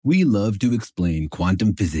We love to explain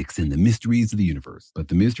quantum physics and the mysteries of the universe, but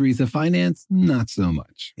the mysteries of finance, not so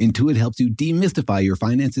much. Intuit helps you demystify your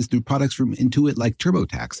finances through products from Intuit like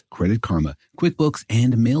TurboTax, Credit Karma, QuickBooks,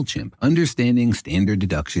 and MailChimp. Understanding standard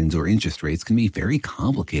deductions or interest rates can be very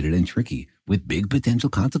complicated and tricky, with big potential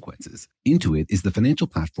consequences. Intuit is the financial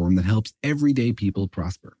platform that helps everyday people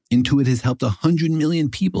prosper. Intuit has helped 100 million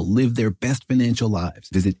people live their best financial lives.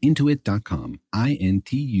 Visit intuit.com, INTUIT.com,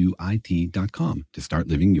 to start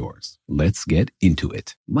living yours. Let's get into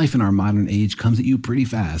it. Life in our modern age comes at you pretty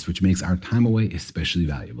fast, which makes our time away especially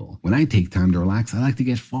valuable. When I take time to relax, I like to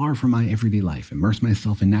get far from my everyday life, immerse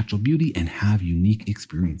myself in natural beauty, and have unique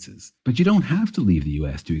experiences. But you don't have to leave the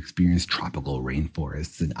U.S. to experience tropical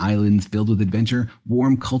rainforests and islands filled with adventure,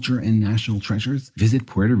 warm culture, and national treasures. Visit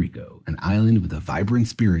Puerto Rico, an island with a vibrant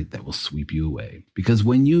spirit that will sweep you away. Because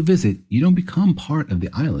when you visit, you don't become part of the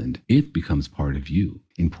island, it becomes part of you.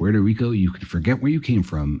 In Puerto Rico, you can forget where you came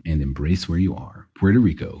from and embrace where you are. Puerto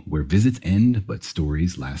Rico, where visits end, but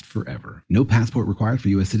stories last forever. No passport required for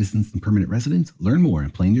U.S. citizens and permanent residents. Learn more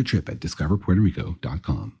and plan your trip at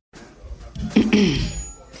discoverpuertorico.com.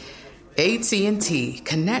 AT&T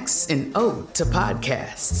connects an ode to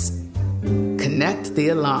podcasts. Connect the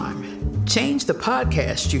alarm. Change the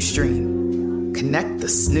podcast you stream. Connect the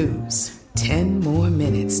snooze. 10 more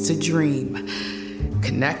minutes to dream.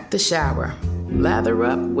 Connect the shower. Lather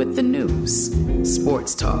up with the news.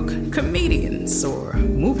 Sports talk, comedians, or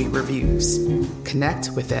movie reviews.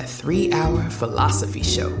 Connect with that 3-hour philosophy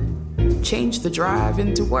show. Change the drive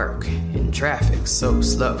into work in traffic so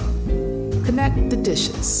slow. Connect the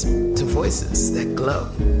dishes to voices that glow.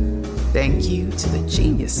 Thank you to the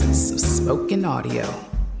geniuses of spoken audio.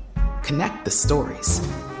 Connect the stories.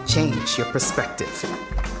 Change your perspective.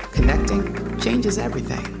 Connecting changes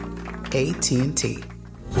everything. AT&T.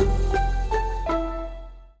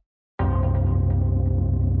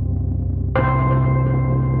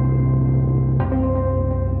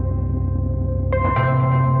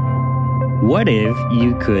 What if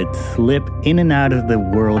you could slip in and out of the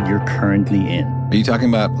world you're currently in? Are you talking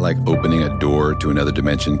about like opening a door to another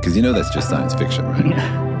dimension? Because you know that's just science fiction,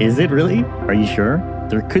 right? Is it really? Are you sure?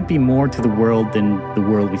 There could be more to the world than the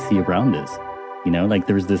world we see around us. You know, like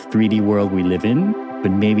there's this 3D world we live in,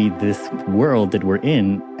 but maybe this world that we're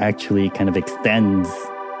in actually kind of extends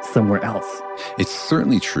somewhere else. It's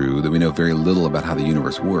certainly true that we know very little about how the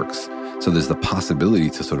universe works. So there's the possibility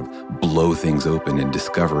to sort of blow things open and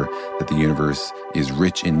discover that the universe is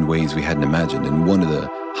rich in ways we hadn't imagined. And one of the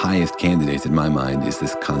highest candidates in my mind is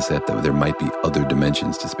this concept that there might be other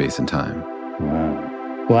dimensions to space and time.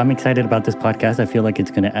 Wow. Well, I'm excited about this podcast. I feel like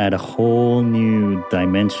it's going to add a whole new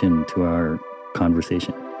dimension to our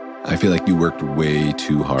conversation. I feel like you worked way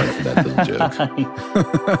too hard for that little joke.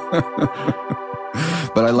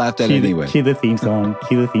 But I laughed at it anyway. Cue the theme song.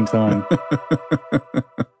 Cue the theme song.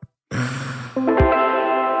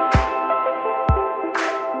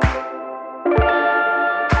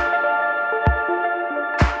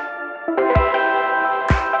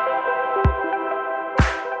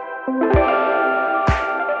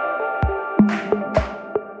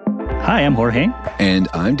 Hi, I'm Jorge. And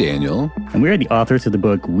I'm Daniel. And we're the authors of the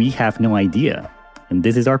book We Have No Idea. And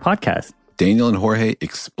this is our podcast. Daniel and Jorge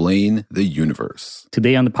explain the universe.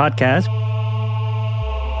 Today on the podcast,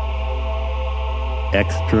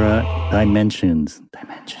 extra dimensions.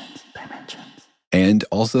 And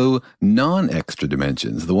also non-extra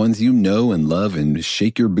dimensions, the ones you know and love and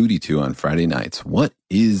shake your booty to on Friday nights. What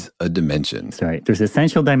is a dimension? Sorry, there's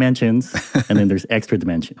essential dimensions and then there's extra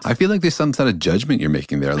dimensions. I feel like there's some sort of judgment you're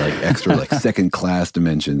making there, like extra, like second-class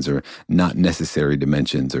dimensions or not necessary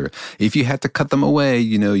dimensions. Or if you had to cut them away,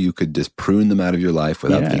 you know, you could just prune them out of your life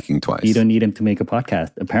without thinking twice. You don't need them to make a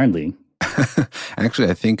podcast, apparently. Actually,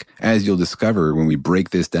 I think as you'll discover when we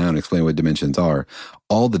break this down and explain what dimensions are,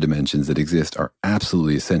 all the dimensions that exist are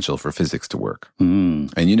absolutely essential for physics to work. And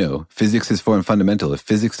you know, physics is fundamental. If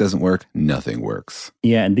physics doesn't work, nothing works.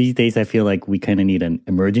 Yeah, and these days I feel like we kind of need an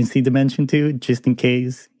emergency dimension too, just in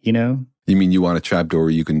case, you know? You mean you want a trapdoor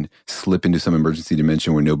where you can slip into some emergency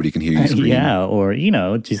dimension where nobody can hear you scream? Yeah, or, you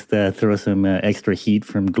know, just throw some extra heat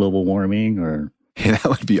from global warming or... Yeah, that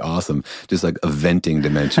would be awesome. Just like a venting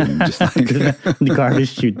dimension. Just like the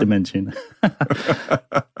garbage chute dimension.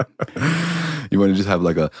 You want to just have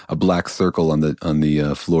like a black circle on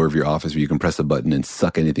the floor of your office where you can press a button and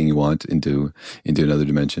suck anything you want into another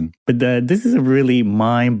dimension. But this is a really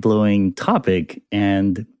mind-blowing topic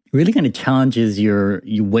and really kind of challenges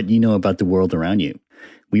what you know about the world around you.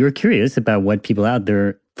 We were curious about what people out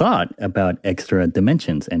there thought about extra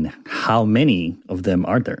dimensions and how many of them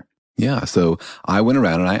are there. Yeah, so I went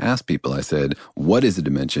around and I asked people, I said, what is a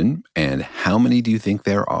dimension and how many do you think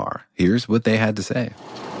there are? Here's what they had to say.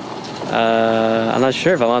 I'm not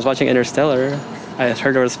sure, but when I was watching Interstellar, I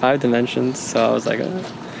heard there was 5 dimensions, so I was like,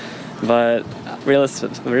 but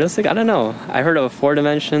realistic, I don't know. I heard of a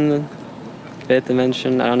 4-dimension, 5th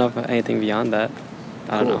dimension. I don't know if anything beyond that.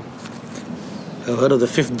 I don't know. I've heard of the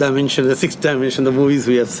 5th dimension, the 6th dimension, the movies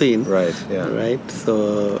we have seen. Right, yeah. Right?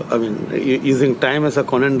 So, I mean, using time as a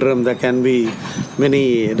conundrum, there can be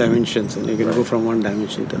many dimensions, and you can go from one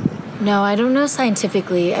dimension to another. No, I don't know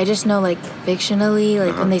scientifically. I just know, like, fictionally,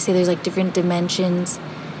 like, when they say there's, like, different dimensions.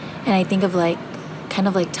 And I think of, like, kind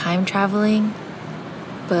of like time traveling.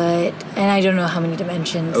 And I don't know how many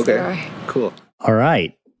dimensions there are. Cool. All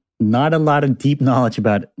right. Not a lot of deep knowledge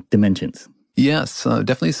about dimensions. Yes,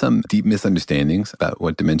 definitely some deep misunderstandings about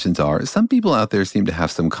what dimensions are. Some people out there seem to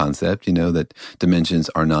have some concept, that dimensions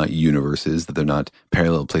are not universes, that they're not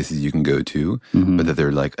parallel places you can go to, but that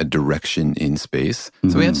they're like a direction in space.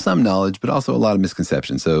 So we have some knowledge, but also a lot of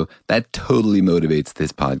misconceptions. So that totally motivates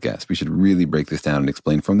this podcast. We should really break this down and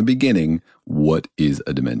explain from the beginning, what is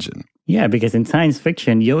a dimension? Yeah, because in science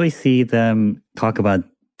fiction, you always see them talk about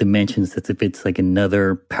dimensions as if it's like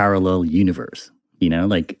another parallel universe.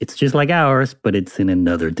 Like it's just like ours, but it's in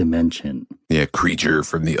another dimension. Yeah, creature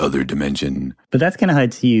from the other dimension. But that's kind of how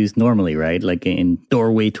it's used normally, right? Like in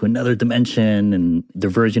doorway to another dimension and the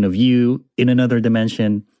version of you in another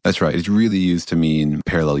dimension. That's right. It's really used to mean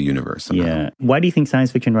parallel universe somehow. Yeah. Why do you think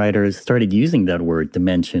science fiction writers started using that word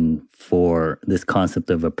dimension for this concept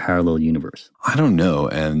of a parallel universe? I don't know.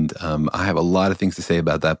 And I have a lot of things to say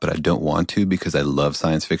about that, but I don't want to because I love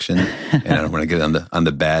science fiction and I don't want to get on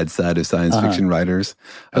the bad side of science fiction writers.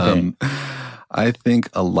 Okay. I think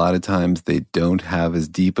a lot of times they don't have as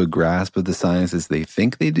deep a grasp of the science as they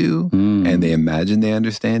think they do, and they imagine they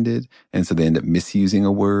understand it, and so they end up misusing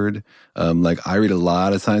a word. Like I read a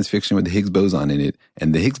lot of science fiction with the Higgs boson in it,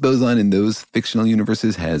 and the Higgs boson in those fictional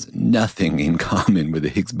universes has nothing in common with the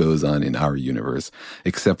Higgs boson in our universe,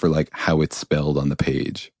 except for like how it's spelled on the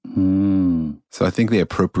page. So I think they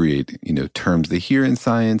appropriate, terms they hear in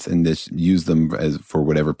science and just use them as for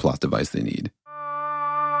whatever plot device they need.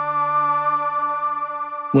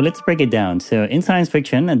 Well, let's break it down. So in science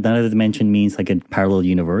fiction, another dimension means like a parallel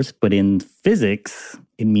universe, but in physics,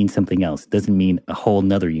 it means something else. It doesn't mean a whole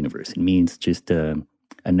nother universe. It means just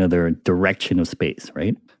another direction of space,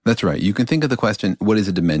 right? That's right. You can think of the question, what is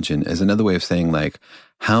a dimension, as another way of saying like,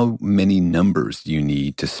 how many numbers do you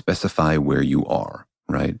need to specify where you are?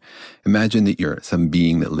 Right? Imagine that you're some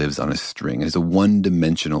being that lives on a string. It's a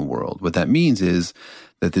one-dimensional world. What that means is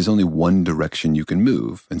that there's only one direction you can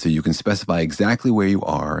move. And so you can specify exactly where you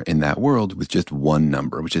are in that world with just one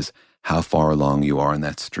number, which is how far along you are in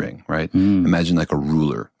that string, right? Imagine like a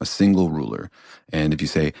ruler, a single ruler. And if you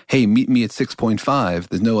say, hey, meet me at 6.5,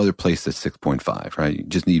 there's no other place that's 6.5, right? You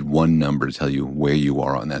just need one number to tell you where you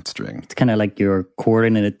are on that string. It's kind of like your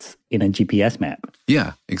coordinates in a GPS map.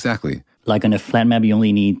 Yeah, exactly. Like on a flat map, you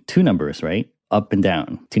only need 2 numbers, right? Up and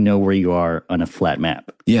down to know where you are on a flat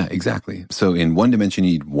map. Yeah, exactly. So in one dimension,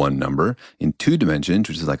 you need one number. In 2 dimensions,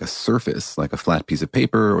 which is like a surface, like a flat piece of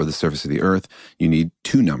paper or the surface of the earth, you need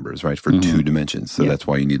 2 numbers, right, for 2 dimensions. So that's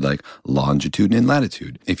why you need like longitude and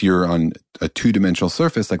latitude. If you're on a 2-dimensional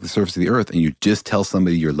surface, like the surface of the earth, and you just tell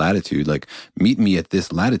somebody your latitude, like meet me at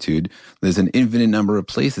this latitude, there's an infinite number of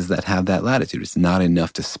places that have that latitude. It's not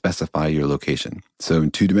enough to specify your location. So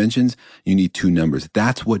in 2 dimensions, you need 2 numbers.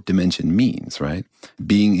 That's what dimension means, right?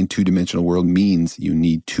 Being in 2-dimensional world means you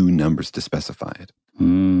need 2 numbers to specify it.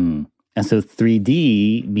 And so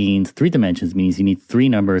 3D means 3 dimensions, means you need 3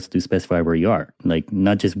 numbers to specify where you are. Like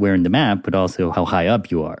not just where in the map, but also how high up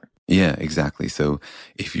you are. Yeah, exactly. So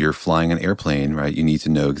if you're flying an airplane, right, you need to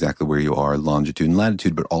know exactly where you are, longitude and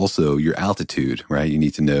latitude, but also your altitude, right? You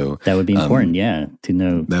need to know. That would be important, to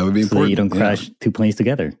know. That would be important. So that you don't crash 2 planes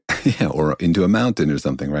together. Yeah, or into a mountain or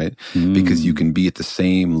something, right? Because you can be at the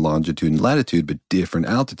same longitude and latitude, but different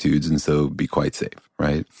altitudes, and so be quite safe,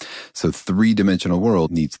 right? So 3-dimensional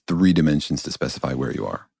world needs 3 dimensions to specify where you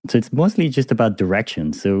are. So it's mostly just about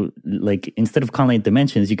directions. So like instead of calling it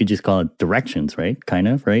dimensions, you could just call it directions, right? Kind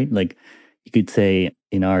of, right? Like you could say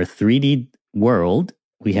in our 3D world,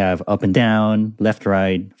 we have up and down, left,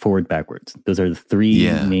 right, forward, backwards. Those are the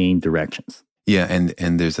 3 main directions. Yeah,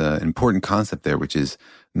 and there's an important concept there, which is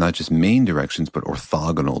not just main directions, but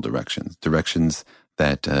orthogonal directions, directions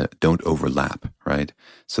that don't overlap, right?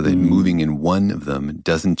 So that moving in one of them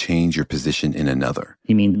doesn't change your position in another.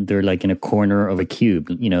 You mean they're like in a corner of a cube?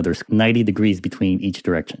 There's 90 degrees between each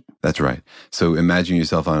direction. That's right. So imagine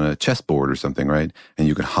yourself on a chessboard or something, right? And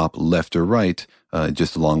you can hop left or right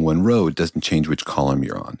just along one row, it doesn't change which column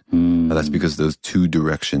you're on. That's because those two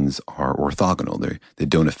directions are orthogonal. They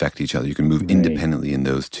don't affect each other. You can move independently in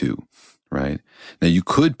those two, right? Now, you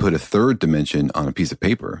could put a third dimension on a piece of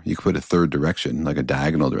paper. You could put a third direction, like a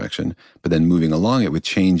diagonal direction, but then moving along it would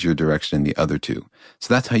change your direction in the other two.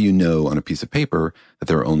 So that's how you know on a piece of paper that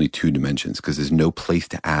there are only two dimensions, because there's no place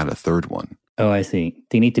to add a third one. Oh, I see.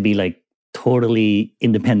 They need to be like totally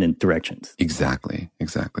independent directions. Exactly.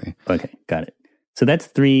 Okay, got it. So that's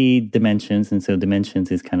 3 dimensions. And so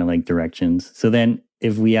dimensions is kind of like directions. So then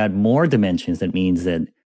if we add more dimensions, that means that,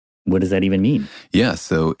 what does that even mean? Yeah,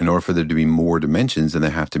 so in order for there to be more dimensions, then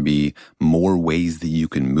there have to be more ways that you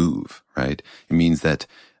can move, right? It means that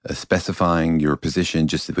specifying your position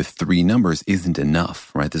just with 3 numbers isn't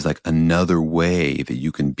enough, right? There's like another way that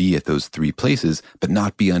you can be at those 3 places, but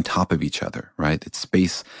not be on top of each other, right? That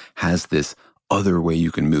space has this other way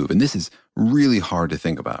you can move. And this is really hard to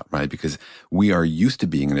think about, right? Because we are used to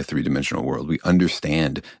being in a 3-dimensional world. We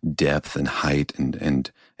understand depth and height and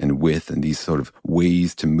width and these sort of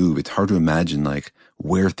ways to move. It's hard to imagine like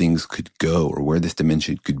where things could go or where this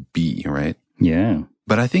dimension could be, right? Yeah.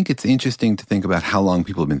 But I think it's interesting to think about how long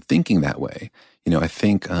people have been thinking that way. You know, I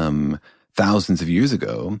think thousands of years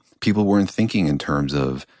ago, people weren't thinking in terms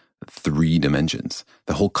of 3 dimensions.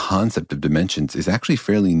 The whole concept of dimensions is actually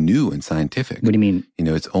fairly new and scientific. What do you mean? You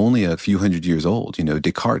know, it's only a few hundred years old. You know,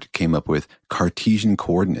 Descartes came up with Cartesian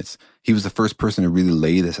coordinates. He was the first person to really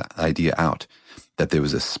lay this idea out, that there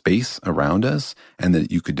was a space around us and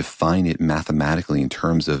that you could define it mathematically in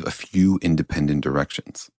terms of a few independent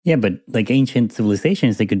directions. Yeah, but like ancient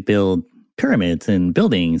civilizations, they could build pyramids and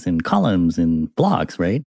buildings and columns and blocks,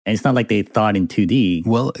 right? And it's not like they thought in 2D.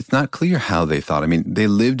 Well, it's not clear how they thought. I mean, they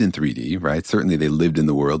lived in 3D, right? Certainly they lived in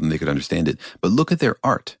the world and they could understand it. But look at their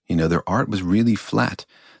art. You know, their art was really flat.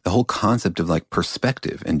 The whole concept of like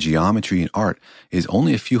perspective and geometry in art is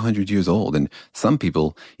only a few hundred years old. And some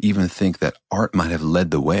people even think that art might have led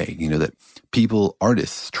the way, you know, that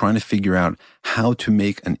artists trying to figure out how to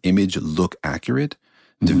make an image look accurate,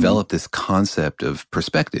 develop this concept of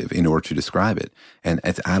perspective in order to describe it. And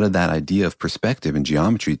it's out of that idea of perspective and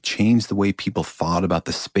geometry changed the way people thought about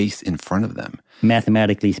the space in front of them.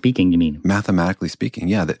 Mathematically speaking, you mean? Mathematically speaking,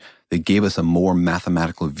 yeah. That they gave us a more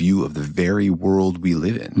mathematical view of the very world we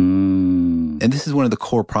live in. And this is one of the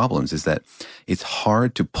core problems, is that it's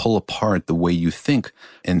hard to pull apart the way you think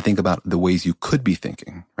and think about the ways you could be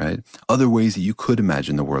thinking, right? Other ways that you could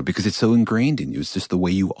imagine the world, because it's so ingrained in you. It's just the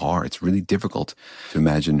way you are. It's really difficult to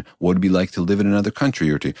imagine what it'd be like to live in another country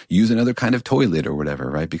or to use another kind of toilet or whatever,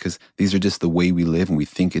 right? Because these are just the way we live and we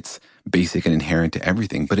think it's basic and inherent to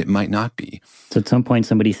everything, but it might not be. So at some point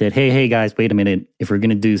somebody said, hey guys, wait a minute. If we're going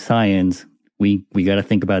to do science, we got to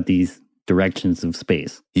think about these directions of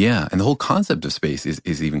space. Yeah, and the whole concept of space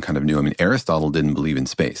is even kind of new. I mean, Aristotle didn't believe in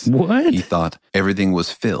space. What? He thought everything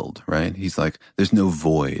was filled, right? He's like, there's no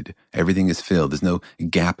void. Everything is filled. There's no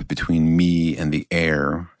gap between me and the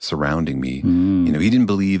air surrounding me. You know, he didn't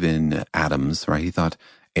believe in atoms, right? He thought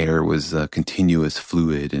air was a continuous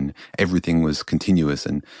fluid and everything was continuous.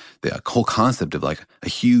 And the whole concept of like a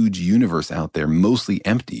huge universe out there, mostly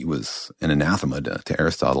empty, was an anathema to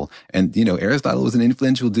Aristotle. And, you know, Aristotle was an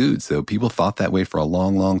influential dude. So people thought that way for a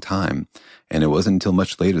long, long time. And it wasn't until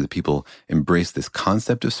much later that people embraced this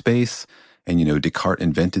concept of space. And, you know, Descartes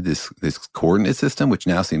invented this coordinate system, which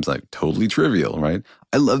now seems like totally trivial, right?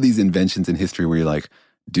 I love these inventions in history where you're like,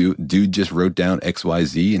 dude just wrote down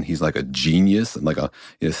XYZ and he's like a genius and like a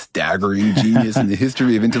staggering genius in the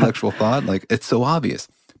history of intellectual thought. Like, it's so obvious.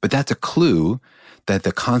 But that's a clue that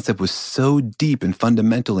the concept was so deep and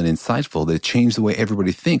fundamental and insightful that it changed the way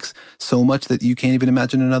everybody thinks so much that you can't even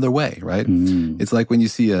imagine another way, right? It's like when you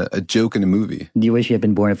see a joke in a movie. Do you wish you had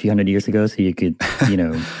been born a few hundred years ago so you could, you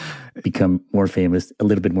know, become more famous a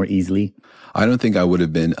little bit more easily? I don't think I would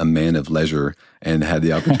have been a man of leisure and had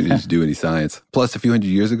the opportunity to do any science. Plus, a few hundred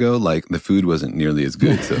years ago, like, the food wasn't nearly as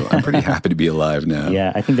good, so I'm pretty happy to be alive now.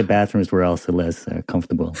 Yeah, I think the bathrooms were also less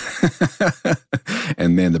comfortable.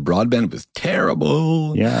 And man, the broadband was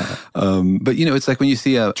terrible. Yeah. But, you know, it's like when you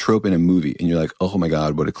see a trope in a movie and you're like, oh my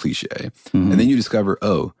God, what a cliche. And then you discover,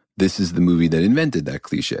 oh, this is the movie that invented that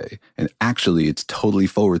cliche. And actually, it's totally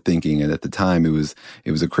forward thinking. And at the time, it was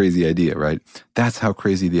a crazy idea, right? That's how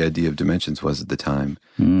crazy the idea of dimensions was at the time.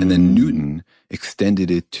 And then Newton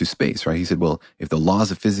extended it to space, right? He said, well, if the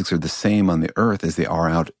laws of physics are the same on the Earth as they are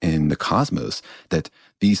out in the cosmos, that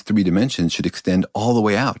these 3 dimensions should extend all the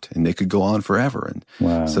way out and they could go on forever.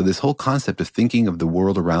 And so this whole concept of thinking of the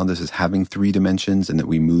world around us as having 3 dimensions and that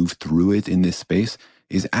we move through it in this space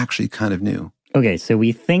is actually kind of new. Okay, so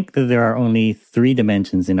we think that there are only 3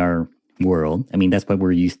 dimensions in our world. I mean, that's what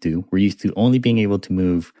we're used to. We're used to only being able to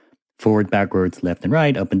move forward, backwards, left and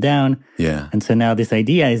right, up and down. Yeah. And so now this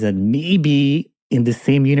idea is that maybe in the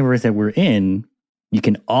same universe that we're in, you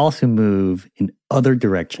can also move in other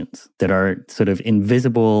directions that are sort of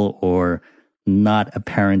invisible or not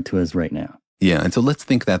apparent to us right now. Yeah. And so let's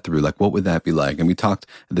think that through. Like, what would that be like? And we talked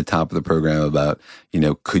at the top of the program about,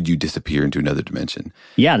 could you disappear into another dimension?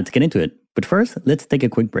 Yeah, let's get into it. But first, let's take a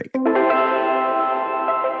quick break.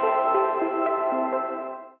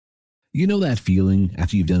 You know that feeling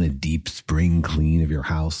after you've done a deep spring clean of your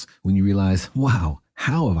house when you realize, wow,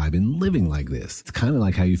 how have I been living like this? It's kind of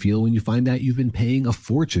like how you feel when you find out you've been paying a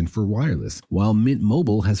fortune for wireless, while Mint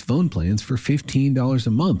Mobile has phone plans for $15 a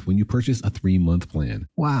month when you purchase a 3-month plan.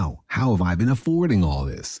 Wow, how have I been affording all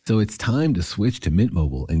this? So it's time to switch to Mint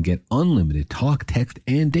Mobile and get unlimited talk, text,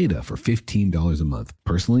 and data for $15 a month.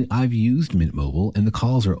 Personally, I've used Mint Mobile, and the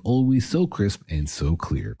calls are always so crisp and so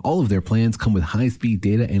clear. All of their plans come with high-speed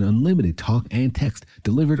data and unlimited talk and text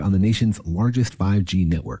delivered on the nation's largest 5G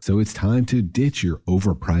network. So it's time to ditch your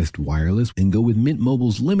overpriced wireless and go with Mint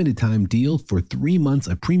Mobile's limited time deal for 3 months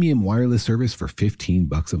of premium wireless service for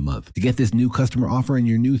 $15 a month. To get this new customer offer and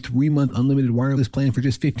your new 3-month unlimited wireless plan for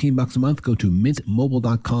just $15 a month, go to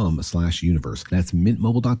mintmobile.com/universe. That's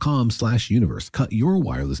mintmobile.com/universe. Cut your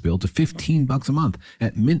wireless bill to $15 a month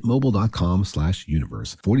at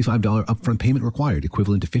mintmobile.com/universe. $45 upfront payment required,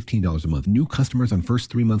 equivalent to $15 a month. New customers on first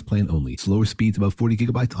 3-month plan only. Slower speeds above 40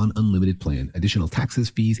 gigabytes on unlimited plan. Additional taxes,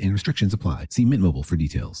 fees, and restrictions apply. See Mint Mobile for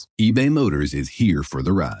details. eBay Motors is here for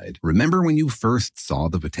the ride. Remember when you first saw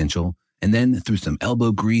the potential? And then through some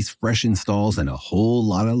elbow grease, fresh installs, and a whole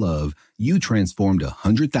lot of love, you transformed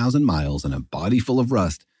 100,000 miles and a body full of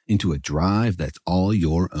rust into a drive that's all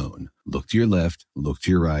your own. Look to your left, look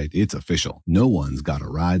to your right. It's official. No one's got a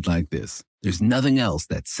ride like this. There's nothing else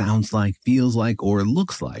that sounds like, feels like, or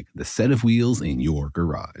looks like the set of wheels in your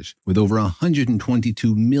garage. With over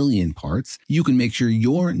 122 million parts, you can make sure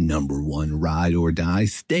your number one ride or die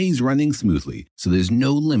stays running smoothly, so there's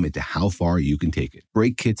no limit to how far you can take it.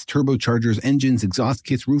 Brake kits, turbochargers, engines, exhaust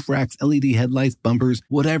kits, roof racks, LED headlights, bumpers,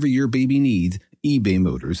 whatever your baby needs, eBay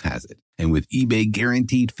Motors has it. And with eBay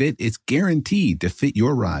Guaranteed Fit, it's guaranteed to fit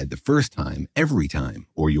your ride the first time, every time,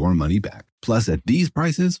 or your money back. Plus, at these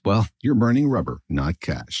prices, well, you're burning rubber, not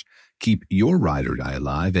cash. Keep your ride or die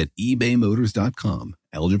alive at ebaymotors.com.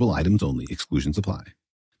 Eligible items only. Exclusions apply.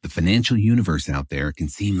 The financial universe out there can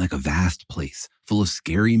seem like a vast place, full of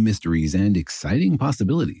scary mysteries and exciting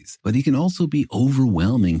possibilities, but it can also be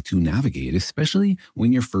overwhelming to navigate, especially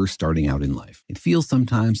when you're first starting out in life. It feels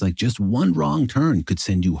sometimes like just one wrong turn could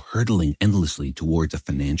send you hurtling endlessly towards a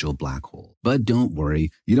financial black hole. But don't worry,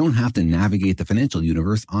 you don't have to navigate the financial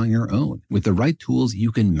universe on your own. With the right tools,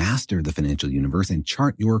 you can master the financial universe and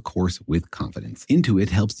chart your course with confidence. Intuit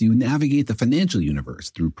helps you navigate the financial universe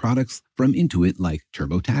through products from Intuit like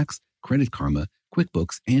TurboTax, Credit Karma,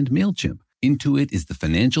 QuickBooks, and MailChimp. Intuit is the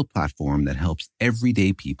financial platform that helps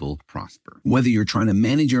everyday people prosper. Whether you're trying to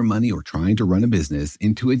manage your money or trying to run a business,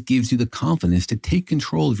 Intuit gives you the confidence to take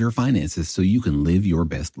control of your finances so you can live your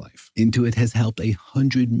best life. Intuit has helped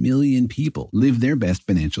 100 million people live their best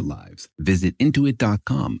financial lives. Visit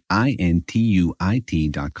Intuit.com,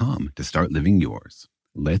 INTUIT.com to start living yours.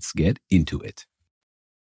 Let's get into it.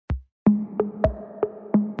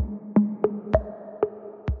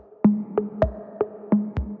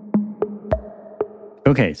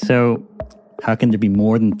 Okay, so how can there be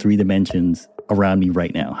more than 3 dimensions around me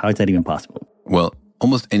right now? How is that even possible? Well,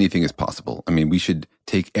 almost anything is possible. I mean, we should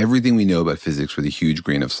take everything we know about physics with a huge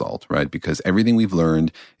grain of salt, right? Because everything we've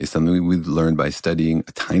learned is something we've learned by studying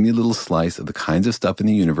a tiny little slice of the kinds of stuff in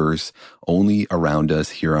the universe only around us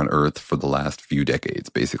here on Earth for the last few decades,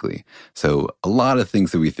 basically. So a lot of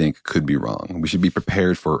things that we think could be wrong. We should be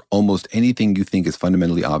prepared for almost anything you think is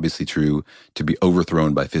fundamentally obviously true to be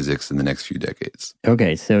overthrown by physics in the next few decades.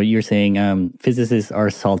 Okay, so you're saying physicists are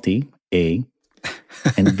salty, A,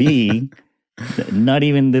 and B, not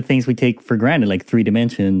even the things we take for granted, like 3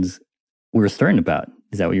 dimensions, we're certain about.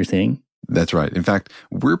 Is that what you're saying? That's right. In fact,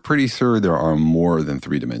 we're pretty sure there are more than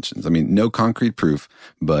 3 dimensions. I mean, no concrete proof,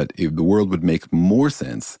 but if the world would make more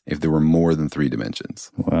sense if there were more than 3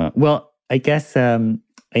 dimensions. Well, I guess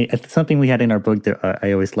something we had in our book that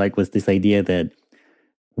I always liked was this idea that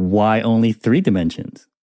why only 3 dimensions?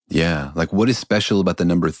 Yeah, like what is special about the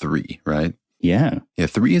number 3, right? Yeah. Yeah,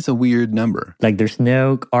 3 is a weird number. Like there's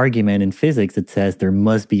no argument in physics that says there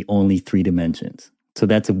must be only 3 dimensions. So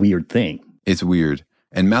that's a weird thing. It's weird.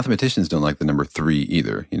 And mathematicians don't like the number 3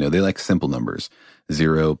 either. They like simple numbers.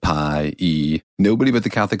 0, pi, e. Nobody but the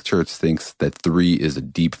Catholic Church thinks that 3 is a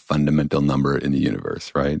deep fundamental number in the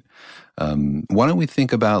universe, right? Why don't we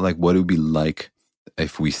think about what it would be like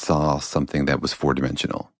if we saw something that was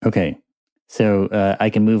 4-dimensional? Okay. So I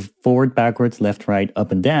can move forward, backwards, left, right,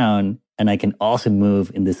 up, and down, and I can also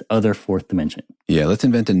move in this other 4th dimension. Yeah, let's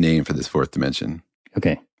invent a name for this 4th dimension.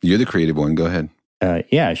 Okay. You're the creative one. Go ahead.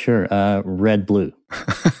 Yeah, sure. Red, blue.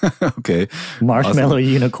 Okay. Marshmallow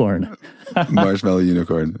unicorn. Marshmallow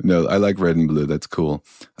unicorn. No, I like red and blue. That's cool.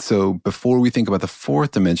 So before we think about the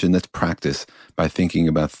 4th dimension, let's practice by thinking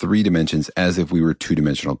about 3 dimensions as if we were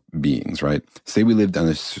 2-dimensional beings, right? Say we lived on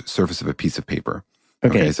the surface of a piece of paper.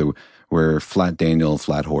 Okay, so we're Flat Daniel,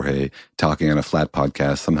 Flat Jorge, talking on a flat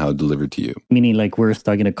podcast somehow delivered to you. Meaning we're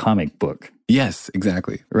stuck in a comic book. Yes,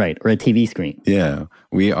 exactly. Right, or a TV screen. Yeah,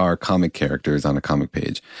 we are comic characters on a comic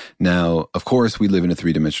page. Now, of course, we live in a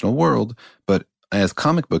 3-dimensional world, but as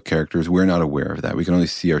comic book characters, we're not aware of that. We can only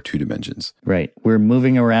see our 2 dimensions. Right. We're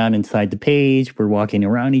moving around inside the page. We're walking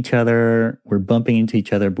around each other. We're bumping into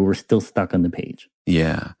each other, but we're still stuck on the page.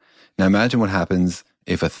 Yeah. Now imagine what happens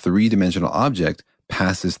if a 3-dimensional object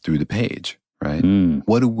passes through the page, right?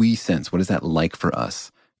 What do we sense? What is that like for us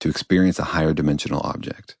to experience a higher dimensional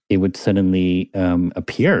object? It would suddenly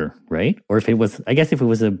appear, right? Or if it was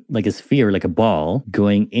a sphere, like a ball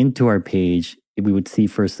going into our page, we would see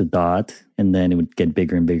first a dot, and then it would get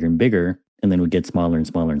bigger and bigger and bigger, and then it would get smaller and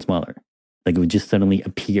smaller and smaller. It would just suddenly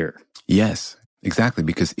appear. Yes, exactly,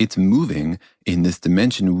 because it's moving in this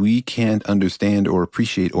dimension we can't understand or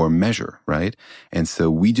appreciate or measure, right? And so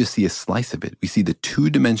we just see a slice of it. We see the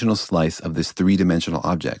 2-dimensional slice of this 3-dimensional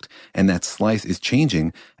object, and that slice is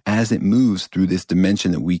changing as it moves through this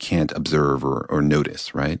dimension that we can't observe or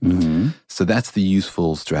notice, right? Mm-hmm. So that's the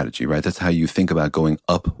useful strategy, right? That's how you think about going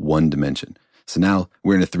up 1 dimension. So now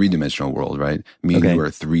we're in a 3-dimensional world, right? Meaning we're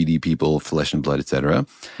 3D people, flesh and blood, etc.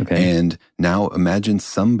 Okay. And now imagine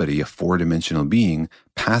somebody, a 4-dimensional being,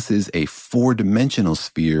 passes a 4-dimensional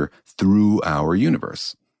sphere through our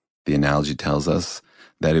universe. The analogy tells us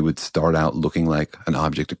that it would start out looking like an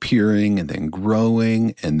object appearing and then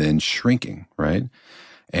growing and then shrinking, right?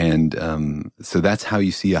 And so that's how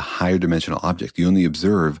you see a higher dimensional object. You only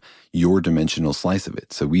observe your dimensional slice of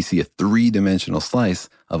it. So we see a 3-dimensional slice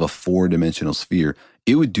of a 4-dimensional sphere.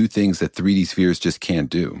 It would do things that 3D spheres just can't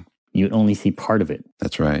do. You'd only see part of it.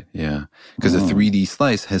 That's right, yeah. Because a 3D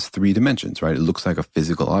slice has 3 dimensions, right? It looks like a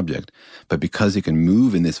physical object. But because it can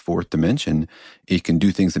move in this 4th dimension, it can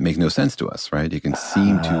do things that make no sense to us, right? It can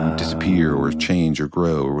seem to disappear or change or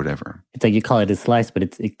grow or whatever. It's like you call it a slice, but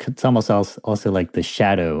it's almost also like the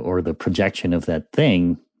shadow or the projection of that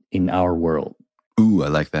thing in our world. Ooh, I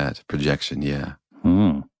like that. Projection, yeah.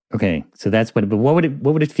 Okay, so that's but what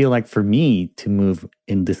would it feel like for me to move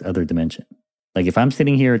in this other dimension? Like if I'm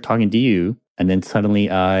sitting here talking to you and then suddenly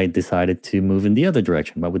I decided to move in the other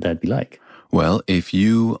direction, what would that be like? Well, if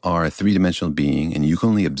you are a 3-dimensional being and you can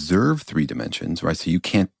only observe 3 dimensions, right? So you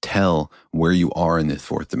can't tell where you are in this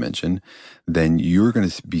 4th dimension, then you're going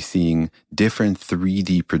to be seeing different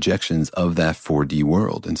 3D projections of that 4D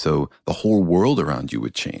world. And so the whole world around you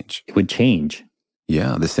would change. It would change.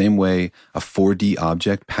 Yeah, the same way a 4D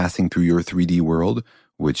object passing through your 3D world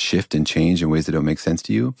would shift and change in ways that don't make sense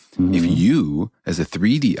to you. Mm-hmm. If you, as a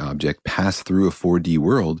 3D object, pass through a 4D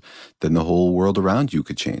world, then the whole world around you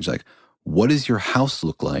could change. Like, what does your house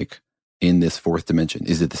look like in this 4th dimension?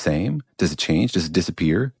 Is it the same? Does it change? Does it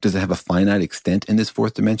disappear? Does it have a finite extent in this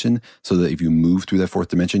 4th dimension so that if you move through that 4th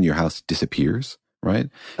dimension, your house disappears, right?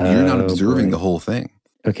 You're not observing the whole thing.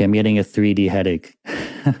 Okay, I'm getting a 3D headache.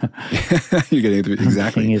 You're getting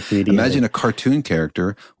exactly. Imagine headache. A cartoon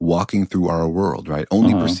character walking through our world, right?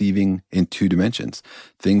 Only perceiving in 2 dimensions.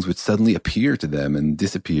 Things would suddenly appear to them and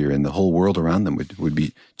disappear, and the whole world around them would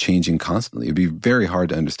be changing constantly. It'd be very hard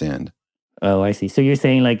to understand. Oh, I see. So you're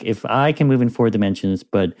saying like if I can move in 4 dimensions,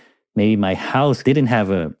 but maybe my house didn't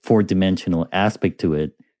have a 4-dimensional aspect to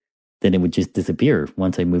it, then it would just disappear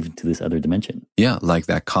once I move into this other dimension. Yeah, like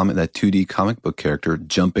that 2D comic book character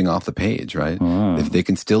jumping off the page, right? If they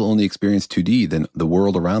can still only experience 2D, then the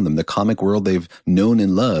world around them, the comic world they've known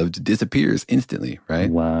and loved, disappears instantly, right?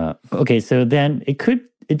 Wow. Okay, so then it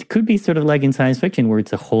could be sort of like in science fiction where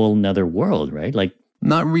it's a whole nother world, right? Like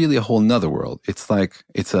not really a whole nother world. It's like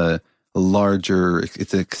it's an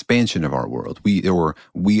expansion of our world.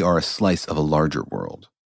 We are a slice of a larger world.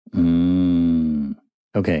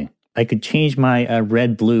 Okay. I could change my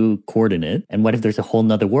red-blue coordinate. And what if there's a whole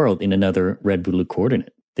nother world in another red-blue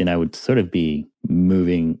coordinate? Then I would sort of be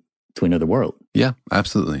moving to another world. Yeah,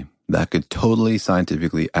 absolutely. That could totally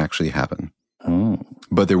scientifically actually happen. Oh.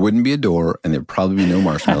 But there wouldn't be a door, and there'd probably be no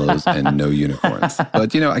marshmallows and no unicorns.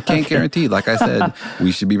 But, I can't guarantee. Like I said,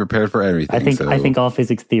 we should be prepared for everything. I think all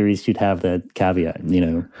physics theories should have that caveat,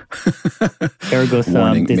 Ergo sum,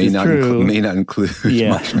 warning, this is true. May not include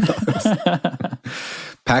marshmallows.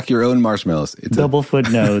 Pack your own marshmallows. It's double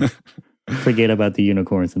footnote. Forget about the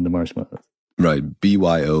unicorns and the marshmallows. Right.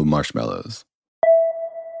 BYO marshmallows.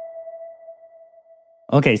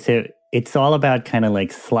 Okay, so it's all about kind of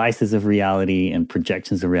like slices of reality and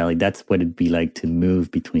projections of reality. That's what it'd be like to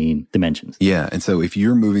move between dimensions. Yeah. And so if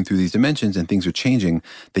you're moving through these dimensions and things are changing,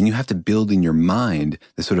 then you have to build in your mind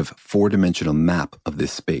this sort of 4-dimensional map of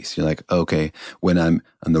this space. You're like, okay, when I'm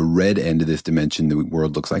on the red end of this dimension, the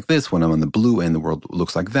world looks like this. When I'm on the blue end, the world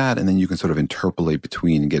looks like that. And then you can sort of interpolate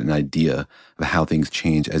between and get an idea of how things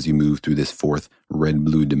change as you move through this 4th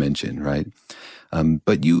red-blue dimension, right?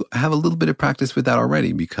 But you have a little bit of practice with that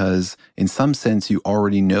already because in some sense, you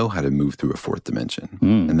already know how to move through a 4th dimension.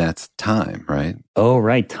 And that's time, right? Oh,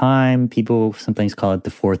 right. Time. People sometimes call it the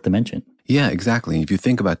 4th dimension. Yeah, exactly. If you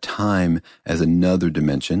think about time as another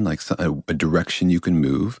dimension, like a direction you can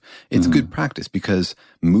move, it's good practice because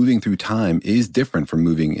moving through time is different from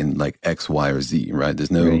moving in like X, Y, or Z, right?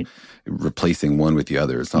 There's no replacing one with the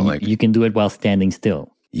other. It's not like... You can do it while standing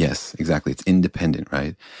still. Yes, exactly. It's independent,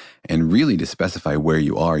 right? And really to specify where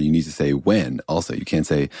you are, you need to say when. Also, you can't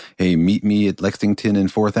say, hey, meet me at Lexington and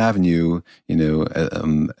 4th Avenue. You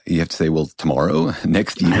have to say, well, tomorrow,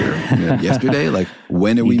 next year, yesterday. Like,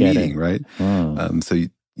 when are we meeting, right? Oh. So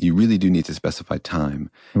you really do need to specify time.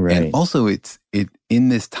 Right. And also, it in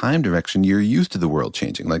this time direction, you're used to the world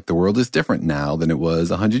changing. Like the world is different now than it was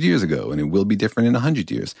 100 years ago, and it will be different in 100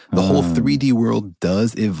 years. The whole 3D world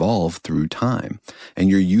does evolve through time, and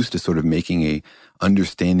you're used to sort of making a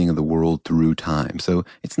understanding of the world through time. So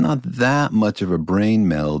it's not that much of a brain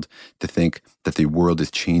meld to think that the world is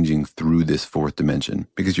changing through this 4th dimension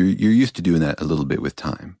because you're used to doing that a little bit with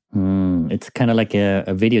time. It's kind of like a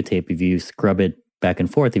videotape. If you scrub it back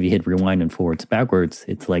and forth, if you hit rewind and forwards, backwards,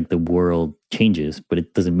 it's like the world changes, but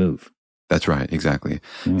it doesn't move. That's right, exactly.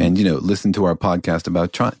 And, listen to our podcast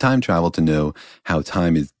about time travel to know how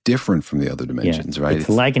time is different from the other dimensions, right? It's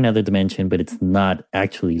like another dimension, but it's not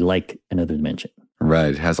actually like another dimension.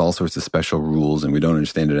 Right. It has all sorts of special rules and we don't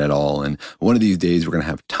understand it at all. And one of these days we're going to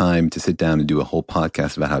have time to sit down and do a whole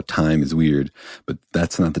podcast about how time is weird, but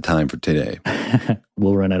that's not the time for today.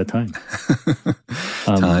 We'll run out of time.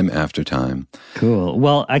 Time after time. Cool.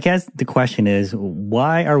 Well, I guess the question is,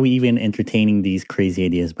 why are we even entertaining these crazy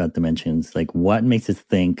ideas about dimensions? Like, what makes us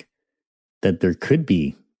think that there could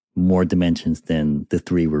be more dimensions than the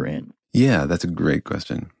 3 we're in? Yeah, that's a great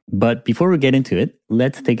question. But before we get into it,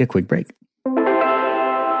 let's take a quick break.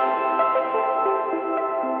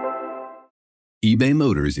 eBay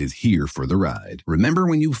Motors is here for the ride. Remember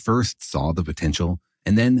when you first saw the potential?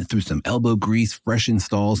 And then through some elbow grease, fresh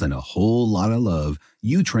installs, and a whole lot of love,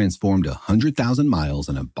 you transformed 100,000 miles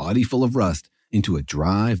and a body full of rust into a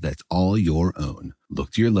drive that's all your own.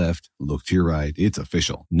 Look to your left, look to your right. It's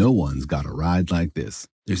official. No one's got a ride like this.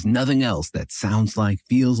 There's nothing else that sounds like,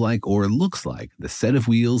 feels like, or looks like the set of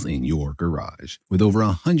wheels in your garage. With over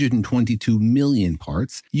 122 million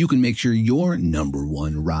parts, you can make sure your number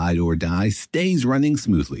one ride or die stays running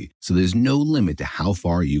smoothly, so there's no limit to how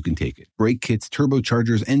far you can take it. Brake kits,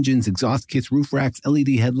 turbochargers, engines, exhaust kits, roof racks, LED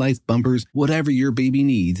headlights, bumpers, whatever your baby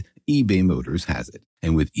needs, eBay Motors has it.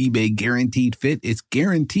 And with eBay Guaranteed Fit, it's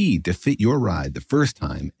guaranteed to fit your ride the first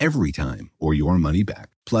time, every time, or your money back.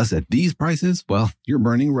 Plus, at these prices, well, you're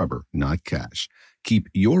burning rubber, not cash. Keep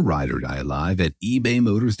your ride or die alive at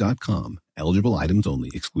ebaymotors.com. Eligible items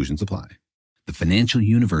only. Exclusions apply. The financial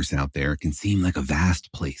universe out there can seem like a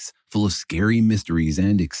vast place, full of scary mysteries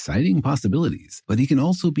and exciting possibilities, but it can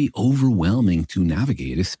also be overwhelming to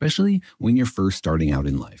navigate, especially when you're first starting out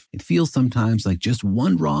in life. It feels sometimes like just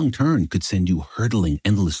one wrong turn could send you hurtling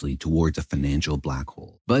endlessly towards a financial black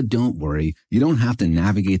hole. But don't worry, you don't have to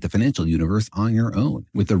navigate the financial universe on your own.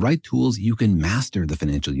 With the right tools, you can master the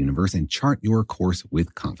financial universe and chart your course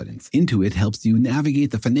with confidence. Intuit helps you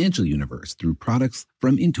navigate the financial universe through products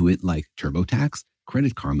from Intuit like TurboTax,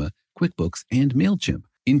 Credit Karma, QuickBooks, and MailChimp.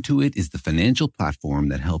 Intuit is the financial platform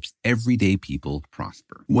that helps everyday people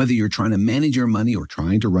prosper. Whether you're trying to manage your money or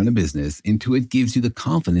trying to run a business, Intuit gives you the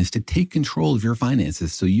confidence to take control of your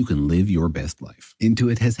finances so you can live your best life.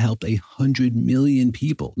 Intuit has helped 100 million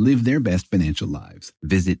people live their best financial lives.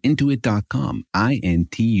 Visit Intuit.com,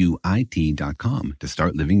 Intuit.com, to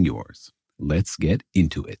start living yours. Let's get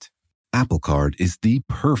into it. Apple Card is the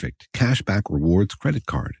perfect cashback rewards credit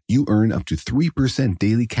card. You earn up to 3%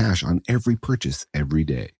 daily cash on every purchase every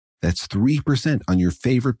day. That's 3% on your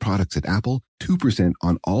favorite products at Apple, 2%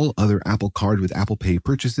 on all other Apple Card with Apple Pay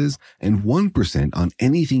purchases, and 1% on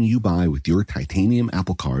anything you buy with your titanium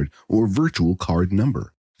Apple Card or virtual card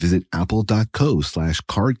number. Visit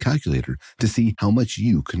apple.co/card calculator to see how much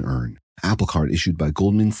you can earn. Apple Card issued by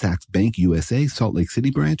Goldman Sachs Bank USA, Salt Lake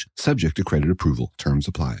City branch, subject to credit approval. Terms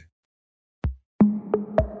apply.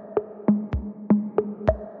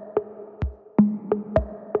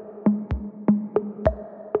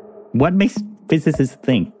 What makes physicists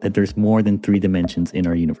think that there's more than 3 dimensions in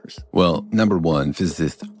our universe? Well, number one,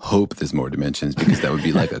 physicists hope there's more dimensions because that would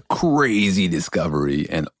be like a crazy discovery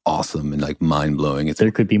and awesome and like mind-blowing. There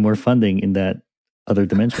could be more funding in that other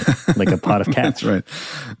dimension, like a pot of cats.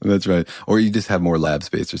 That's right. Or you just have more lab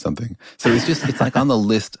space or something. So it's like on the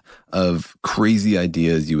list of crazy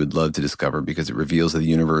ideas you would love to discover because it reveals that the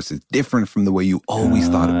universe is different from the way you always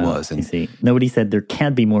thought it was. And I see. Nobody said there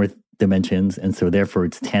can't be more dimensions, and so therefore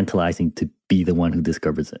it's tantalizing to be the one who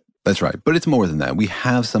discovers it. That's right. But it's more than that. We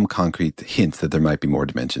have some concrete hints that there might be more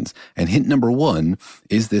dimensions. And hint number one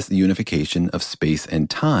is this unification of space and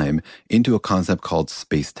time into a concept called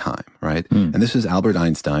space-time, right? And this was Albert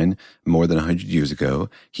Einstein more than 100 years ago.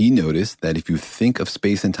 He noticed that if you think of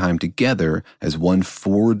space and time together as one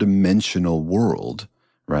 4-dimensional world,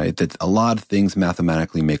 right, that a lot of things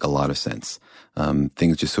mathematically make a lot of sense.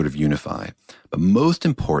 Things just sort of unify. But most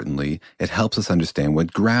importantly, it helps us understand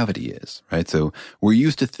what gravity is, right? So we're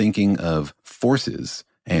used to thinking of forces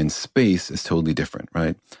and space as totally different,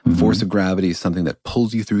 right? The force of gravity is something that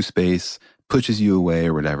pulls you through space, pushes you away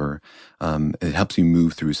or whatever. It helps you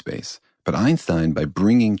move through space. But Einstein, by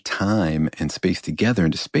bringing time and space together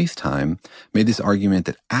into space-time, made this argument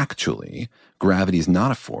that actually gravity is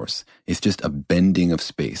not a force. It's just a bending of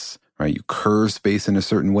space, right? You curve space in a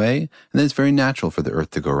certain way, and then it's very natural for the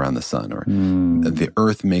Earth to go around the sun. Or the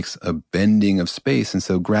Earth makes a bending of space, and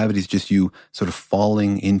so gravity is just you sort of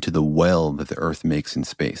falling into the well that the Earth makes in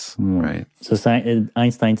space, right? So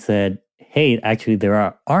Einstein said, hey, actually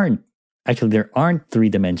there aren't 3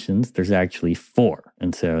 dimensions. There's actually 4.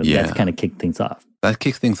 And so that's kind of kicked things off. That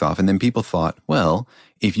kicks things off. And then people thought, well,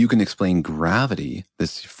 if you can explain gravity,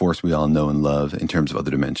 this force we all know and love in terms of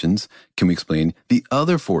other dimensions, can we explain the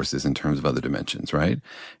other forces in terms of other dimensions, right?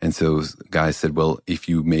 And so guys said, well, if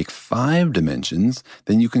you make 5 dimensions,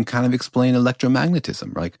 then you can kind of explain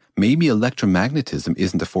electromagnetism. Like maybe electromagnetism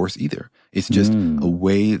isn't a force either. It's just a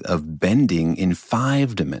way of bending in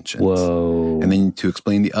 5 dimensions. Whoa. And then to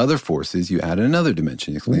explain the other forces, you add another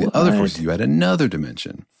dimension. You explain the other forces, you add another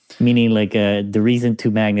dimension. Meaning like the reason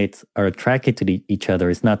 2 magnets are attracted to each other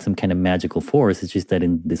is not some kind of magical force. It's just that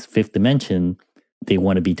in this 5th dimension, they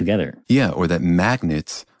want to be together. Yeah, or that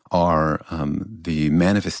magnets are the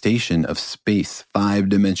manifestation of space,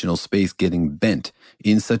 5-dimensional space getting bent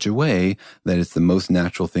in such a way that it's the most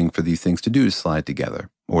natural thing for these things to do, to slide together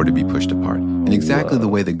or to be pushed apart. And exactly the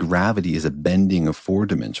way that gravity is a bending of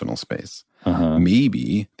 4-dimensional space.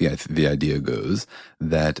 Maybe the idea goes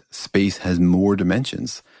that space has more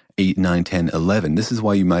dimensions. 8, 9, 10, 11. This is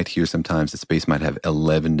why you might hear sometimes that space might have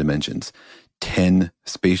 11 dimensions. 10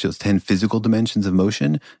 physical dimensions of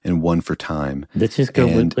motion and 1 for time. Let's just go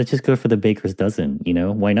for the baker's dozen,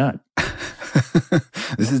 why not?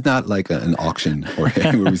 This is not like an auction where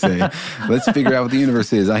we say, let's figure out what the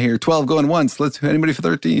universe is. I hear 12 going once. Let's anybody for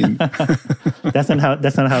 13. That's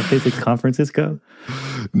not how physics conferences go.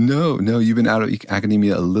 No, you've been out of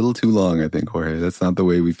academia a little too long, I think, Jorge. That's not the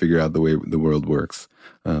way we figure out the way the world works.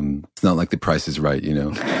 It's not like The Price is Right,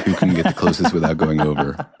 who can get the closest without going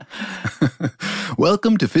over.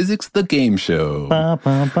 Welcome to Physics, the game show.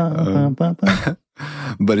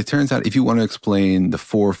 But it turns out if you want to explain the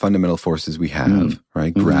 4 fundamental forces we have,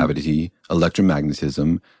 right? Gravity,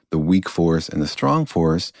 electromagnetism, the weak force, and the strong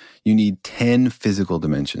force, you need 10 physical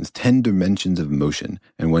dimensions, 10 dimensions of motion,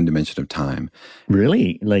 and 1 dimension of time.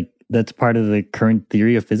 Really? Like that's part of the current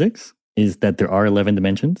theory of physics? Is that there are 11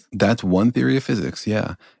 dimensions? That's one theory of physics,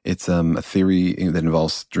 yeah. It's a theory that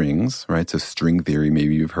involves strings, right? So string theory,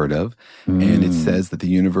 maybe you've heard of. And it says that the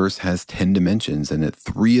universe has 10 dimensions and that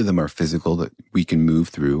 3 of them are physical that we can move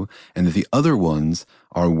through, and that the other ones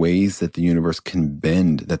are ways that the universe can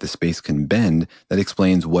bend, that the space can bend, that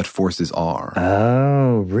explains what forces are.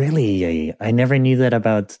 Oh, really? I never knew that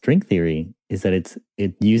about string theory, is that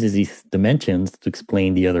it uses these dimensions to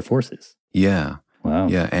explain the other forces. Yeah. Wow.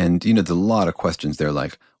 Yeah, and there's a lot of questions there,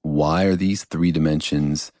 like why are these 3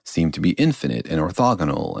 dimensions seem to be infinite and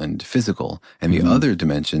orthogonal and physical, and the other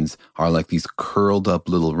dimensions are like these curled up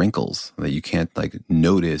little wrinkles that you can't like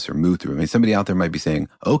notice or move through. I mean, somebody out there might be saying,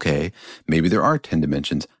 okay, maybe there are 10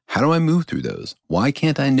 dimensions. How do I move through those? Why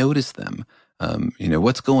can't I notice them?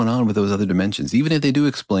 What's going on with those other dimensions? Even if they do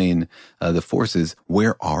explain the forces,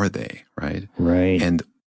 where are they, right? Right. And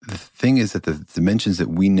the thing is that the dimensions that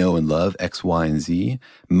we know and love, X, Y, and Z,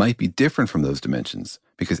 might be different from those dimensions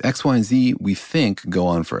because X, Y, and Z, we think, go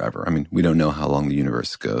on forever. I mean, we don't know how long the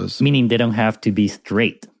universe goes. Meaning they don't have to be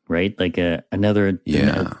straight, right? Like another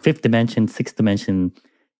fifth dimension, sixth dimension,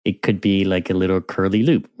 it could be like a little curly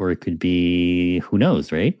loop, or it could be, who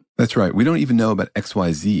knows, right? That's right. We don't even know about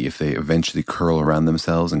XYZ if they eventually curl around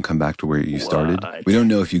themselves and come back to where you started. We don't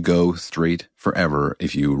know if you go straight forever,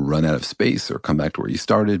 if you run out of space or come back to where you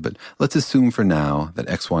started. But let's assume for now that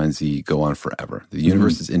X, Y, and Z go on forever. The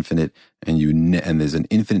universe is infinite, and there's an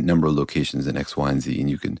infinite number of locations in X, Y, and Z, and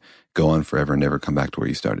you can go on forever and never come back to where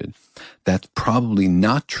you started. That's probably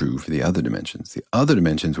not true for the other dimensions. The other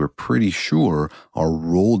dimensions, we're pretty sure, are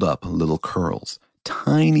rolled up little curls.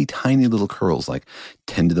 Tiny, tiny little curls, like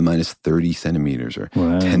 10 to the minus 30 centimeters or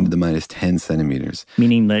 10 to the minus 10 centimeters.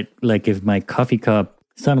 Meaning that, like, if my coffee cup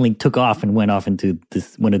suddenly took off and went off into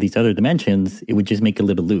one of these other dimensions, it would just make a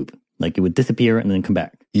little loop. Like, it would disappear and then come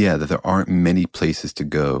back. Yeah, that there aren't many places to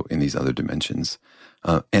go in these other dimensions.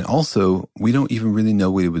 And also, we don't even really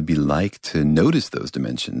know what it would be like to notice those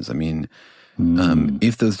dimensions. I mean,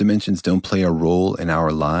 if those dimensions don't play a role in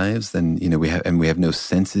our lives, then we have no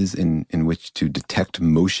senses in which to detect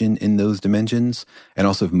motion in those dimensions. And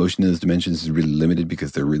also, if motion in those dimensions is really limited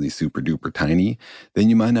because they're really super duper tiny, then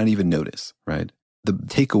you might not even notice, right? The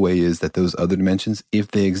takeaway is that those other dimensions, if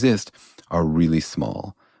they exist, are really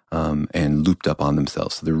small. And looped up on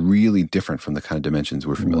themselves. So they're really different from the kind of dimensions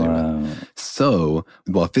we're familiar with. So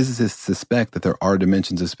while physicists suspect that there are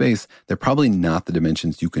dimensions of space, they're probably not the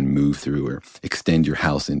dimensions you can move through or extend your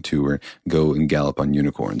house into or go and gallop on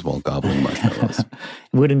unicorns while gobbling marshmallows. It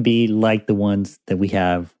wouldn't be like the ones that we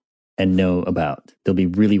have and know about. They'll be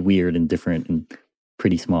really weird and different and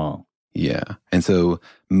pretty small. Yeah. And so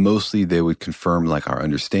mostly they would confirm like our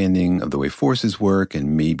understanding of the way forces work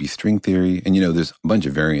and maybe string theory. And there's a bunch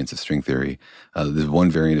of variants of string theory. There's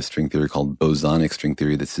one variant of string theory called bosonic string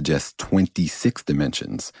theory that suggests 26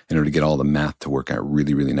 dimensions in order to get all the math to work out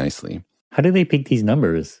really, really nicely. How do they pick these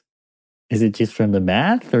numbers? Is it just from the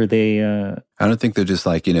math or they... I don't think they're just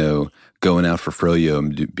like, going out for froyo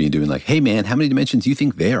and doing like, hey man, how many dimensions do you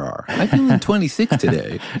think there are? I feel in 26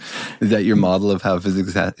 today. Is that your model of how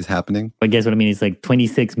physics is happening? I guess what I mean is like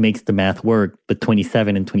 26 makes the math work, but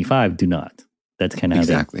 27 and 25 do not. That's kind of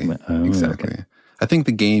exactly. Exactly. Okay. I think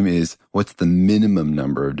the game is what's the minimum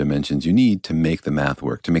number of dimensions you need to make the math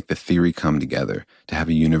work, to make the theory come together, to have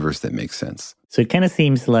a universe that makes sense. So it kind of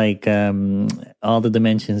seems like all the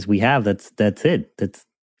dimensions we have, that's it.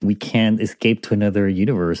 We can't escape to another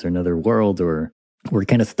universe or another world, or we're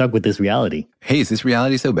kind of stuck with this reality. Hey, is this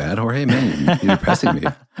reality so bad, Jorge? Man, you're depressing me.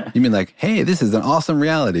 You mean like, hey, this is an awesome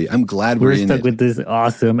reality. I'm glad we're in it. We're stuck with this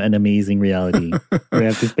awesome and amazing reality. We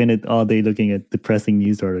have to spend it all day looking at depressing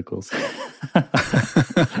news articles.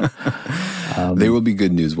 There will be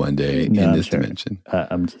good news one day in this dimension.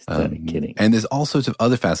 I'm just kidding. And there's all sorts of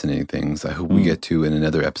other fascinating things I hope we get to in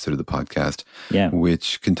another episode of the podcast,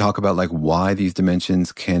 which can talk about like why these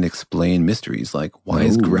dimensions can explain mysteries. Like why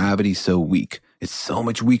is gravity so weak? It's so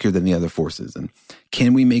much weaker than the other forces. And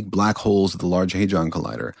can we make black holes at the Large Hadron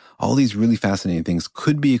Collider? All these really fascinating things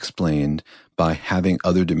could be explained by having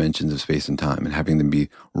other dimensions of space and time and having them be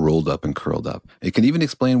rolled up and curled up. It can even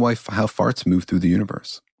explain how farts move through the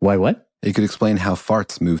universe. Why what? It could explain how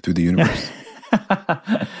farts move through the universe.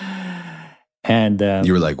 And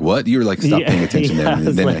you were like, what? You were like, stop paying attention there. And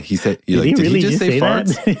then like, he said, you're like, did he just say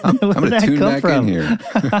farts? I'm going to tune back in here.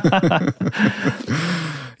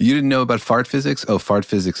 You didn't know about fart physics? Oh, fart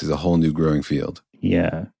physics is a whole new growing field.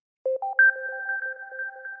 Yeah.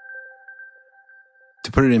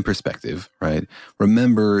 To put it in perspective, right?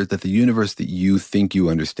 Remember that the universe that you think you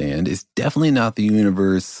understand is definitely not the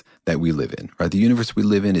universe that we live in, right? The universe we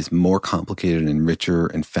live in is more complicated and richer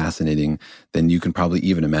and fascinating than you can probably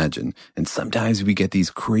even imagine. And sometimes we get these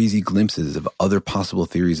crazy glimpses of other possible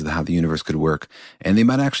theories of how the universe could work, and they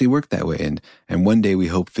might actually work that way. And one day we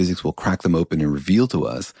hope physics will crack them open and reveal to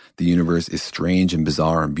us the universe is strange and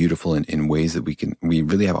bizarre and beautiful in ways that we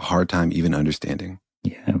really have a hard time even understanding.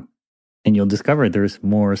 Yeah. And you'll discover there's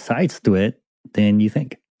more sides to it than you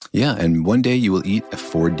think. Yeah, and one day you will eat a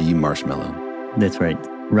 4D marshmallow. That's right.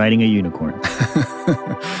 Riding a unicorn.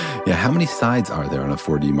 Yeah, how many sides are there on a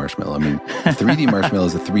 4D marshmallow? I mean, a 3D marshmallow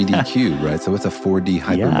is a 3D cube, right? So what's a 4D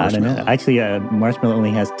hyper marshmallow? I don't know. Actually, a marshmallow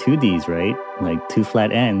only has 2 Ds, right? Like 2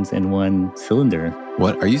 flat ends and 1 cylinder.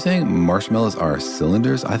 What? Are you saying marshmallows are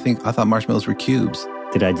cylinders? I thought marshmallows were cubes.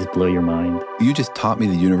 Did I just blow your mind? You just taught me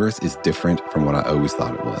the universe is different from what I always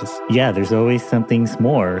thought it was. Yeah, there's always something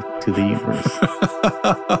more to the universe.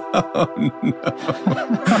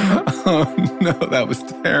 Oh, no, that was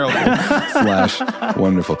terrible. /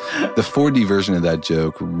 wonderful. The 4D version of that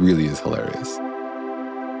joke really is hilarious.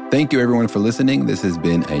 Thank you, everyone, for listening. This has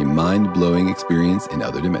been a mind-blowing experience in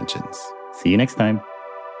other dimensions. See you next time.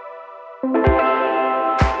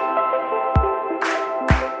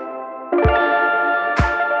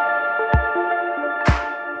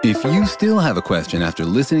 If you still have a question after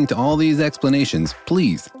listening to all these explanations,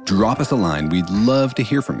 please drop us a line. We'd love to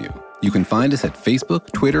hear from you. You can find us at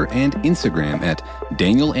Facebook, Twitter, and Instagram at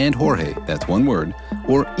Daniel and Jorge, that's one word,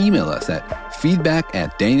 or email us at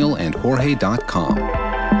feedback@danielandjorge.com.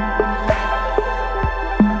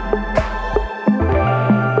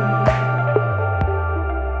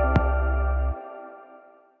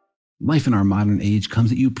 Life in our modern age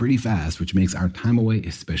comes at you pretty fast, which makes our time away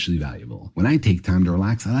especially valuable. When I take time to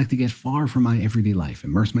relax, I like to get far from my everyday life,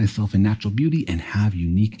 immerse myself in natural beauty, and have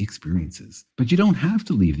unique experiences. But you don't have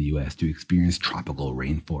to leave the U.S. to experience tropical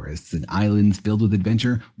rainforests and islands filled with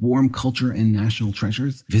adventure, warm culture, and national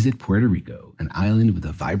treasures. Visit Puerto Rico, an island with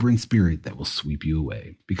a vibrant spirit that will sweep you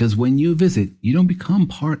away. Because when you visit, you don't become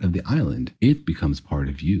part of the island, it becomes part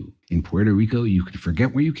of you. In Puerto Rico, you can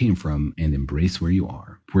forget where you came from and embrace where you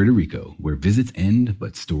are. Puerto Rico, where visits end,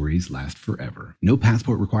 but stories last forever. No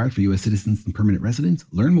passport required for U.S. citizens and permanent residents.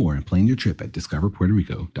 Learn more and plan your trip at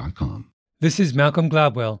discoverpuertorico.com. This is Malcolm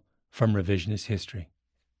Gladwell from Revisionist History.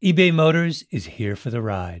 eBay Motors is here for the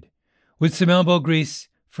ride. With some elbow grease,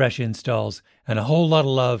 fresh installs, and a whole lot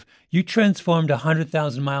of love, you transformed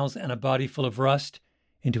 100,000 miles and a body full of rust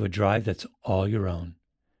into a drive that's all your own.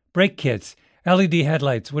 Brake kits, LED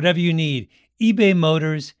headlights, whatever you need, eBay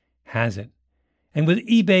Motors has it. And with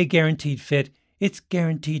eBay Guaranteed Fit, it's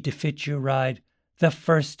guaranteed to fit your ride the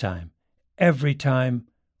first time, every time,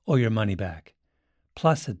 or your money back.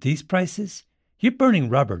 Plus, at these prices, you're burning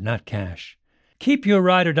rubber, not cash. Keep your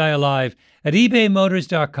ride or die alive at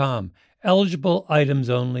ebaymotors.com. Eligible items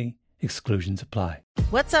only. Exclusions apply.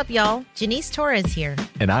 What's up, y'all? Janice Torres here.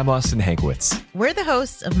 And I'm Austin Hankwitz. We're the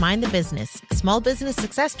hosts of Mind the Business, Small Business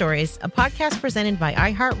Success Stories, a podcast presented by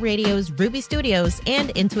iHeartRadio's Ruby Studios and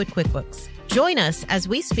Intuit QuickBooks. Join us as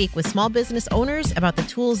we speak with small business owners about the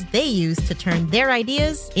tools they use to turn their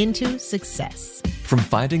ideas into success. From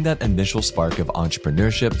finding that initial spark of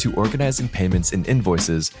entrepreneurship to organizing payments and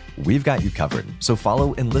invoices, we've got you covered. So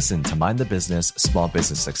follow and listen to Mind the Business, Small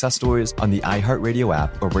Business Success Stories on the iHeartRadio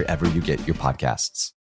app or wherever you get your podcasts.